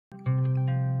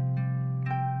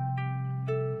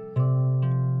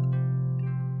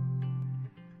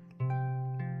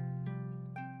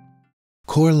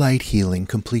Core Light Healing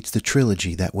completes the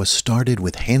trilogy that was started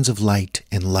with Hands of Light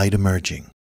and Light Emerging.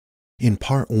 In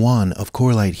Part 1 of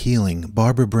Core Light Healing,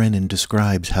 Barbara Brennan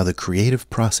describes how the creative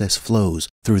process flows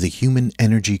through the human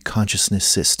energy consciousness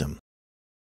system.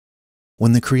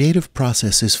 When the creative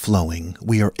process is flowing,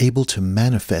 we are able to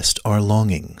manifest our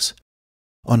longings.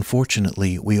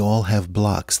 Unfortunately, we all have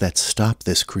blocks that stop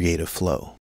this creative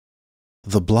flow.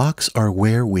 The blocks are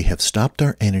where we have stopped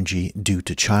our energy due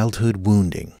to childhood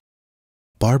wounding.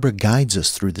 Barbara guides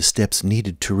us through the steps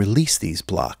needed to release these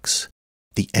blocks.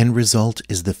 The end result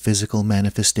is the physical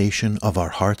manifestation of our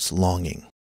heart's longing.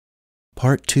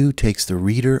 Part 2 takes the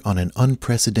reader on an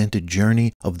unprecedented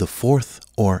journey of the fourth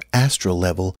or astral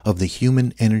level of the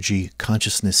human energy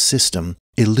consciousness system,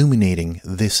 illuminating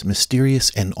this mysterious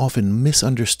and often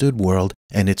misunderstood world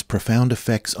and its profound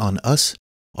effects on us,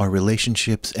 our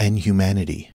relationships, and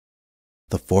humanity.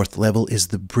 The fourth level is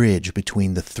the bridge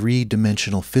between the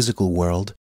three-dimensional physical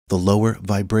world, the lower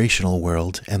vibrational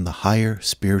world, and the higher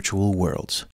spiritual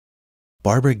worlds.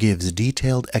 Barbara gives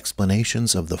detailed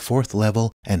explanations of the fourth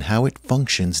level and how it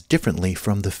functions differently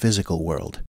from the physical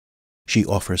world. She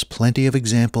offers plenty of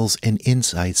examples and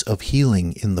insights of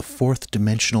healing in the fourth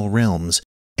dimensional realms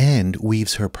and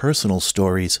weaves her personal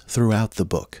stories throughout the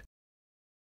book.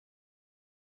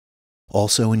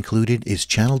 Also included is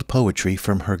channeled poetry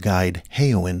from her guide,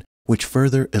 Heowen, which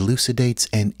further elucidates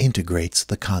and integrates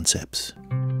the concepts.